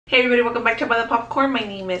Hey everybody, welcome back to By the Popcorn. My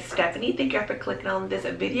name is Stephanie. Thank you for clicking on this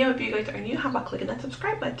video. If you guys are new, how about clicking that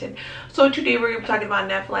subscribe button? So today we're going to be talking about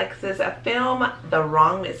Netflix's film The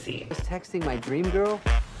Wrong Missy. I was texting my dream girl.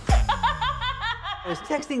 I was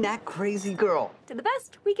texting that crazy girl. To the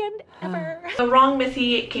best weekend ever. The Wrong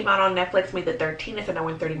Missy came out on Netflix May the 13th. It's an hour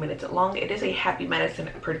and 30 minutes long. It is a Happy Madison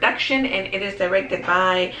production and it is directed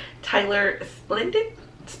by Tyler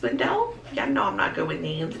Spndel? Yeah, no, I'm not good with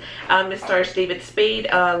names. It stars David Spade,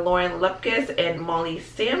 Lauren Lapkus, and Molly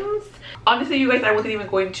Sims. Honestly, you guys, I wasn't even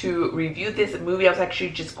going to review this movie. I was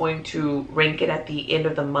actually just going to rank it at the end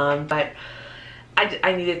of the month, but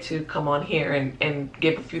I needed to come on here and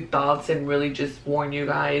give a few thoughts and really just warn you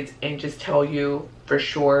guys and just tell you for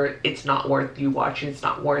sure it's not worth you watching. It's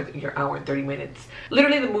not worth your hour and 30 minutes.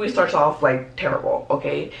 Literally, the movie starts off like terrible,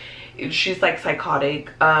 okay? She's like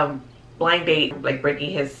psychotic. Blind date, like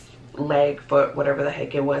breaking his leg, foot, whatever the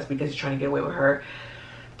heck it was, because he's trying to get away with her.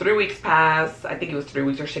 3 weeks pass. I think it was 3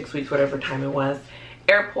 weeks or 6 weeks, whatever time it was.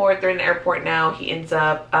 Airport, they're in the airport now. He ends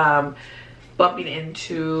up bumping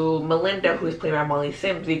into Melinda, who is played by Molly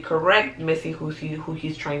Sims, the correct Missy, who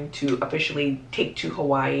he's trying to officially take to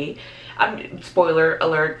Hawaii. Spoiler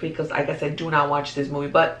alert, because like I said, do not watch this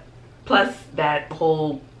movie. But plus that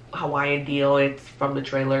whole Hawaiian deal, it's from the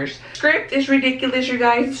trailers. Script is ridiculous, you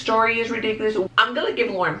guys. Story is ridiculous. I'm gonna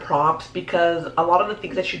give Lauren props because a lot of the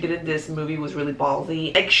things that she did in this movie was really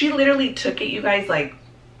ballsy. Like, she literally took it, you guys, like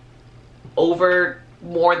over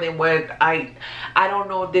more than what I don't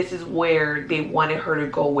know if this is where they wanted her to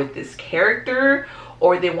go with this character,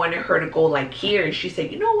 or they wanted her to go like here, and she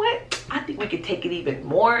said, you know what, I think we could take it even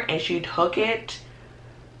more, and she took it.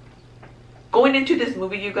 Going into this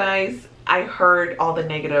movie, you guys, I heard all the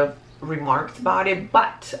negative remarks about it,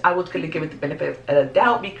 but I was going to give it the benefit of the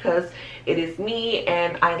doubt because it is me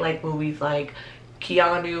and I like movies like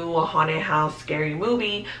Keanu, a haunted house, scary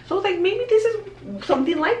movie. So it's like, maybe this is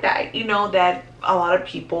something like that, you know, that a lot of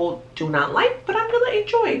people do not like, but I'm going to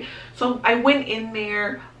enjoy. So I went in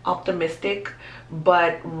there optimistic,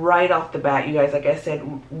 but right off the bat, you guys, like I said,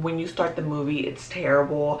 when you start the movie, it's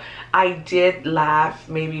terrible. I did laugh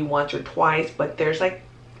maybe once or twice, but there's like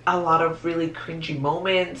a lot of really cringy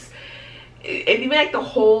moments, and even like the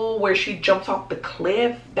whole where she jumps off the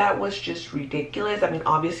cliff, that was just ridiculous. I mean,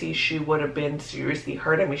 obviously she would have been seriously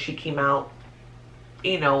hurt. I mean, she came out,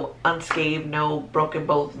 you know, unscathed, no broken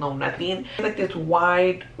bones, no nothing. Like this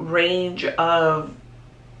wide range of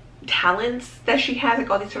talents that she has, like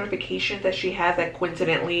all these certifications that she has, that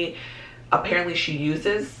coincidentally apparently she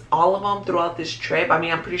uses all of them throughout this trip. I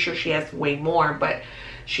mean, I'm pretty sure she has way more, but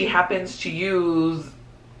she happens to use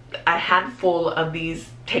a handful of these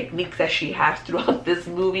techniques that she has throughout this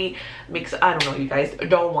movie. Makes, I don't know, you guys,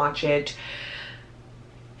 don't watch it.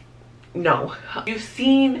 No. You've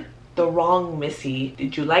seen The Wrong Missy.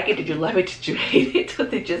 Did you like it? Did you love it? Did you hate it?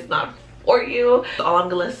 Was it just not for you? All I'm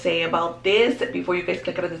gonna say about this before you guys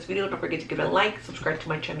click out of this video, don't forget to give it a like, subscribe to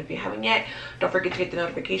my channel if you haven't yet. Don't forget to hit the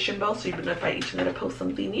notification bell so you'll be notified each time that I post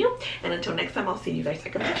something new. And until next time, I'll see you guys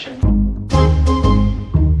in the next session.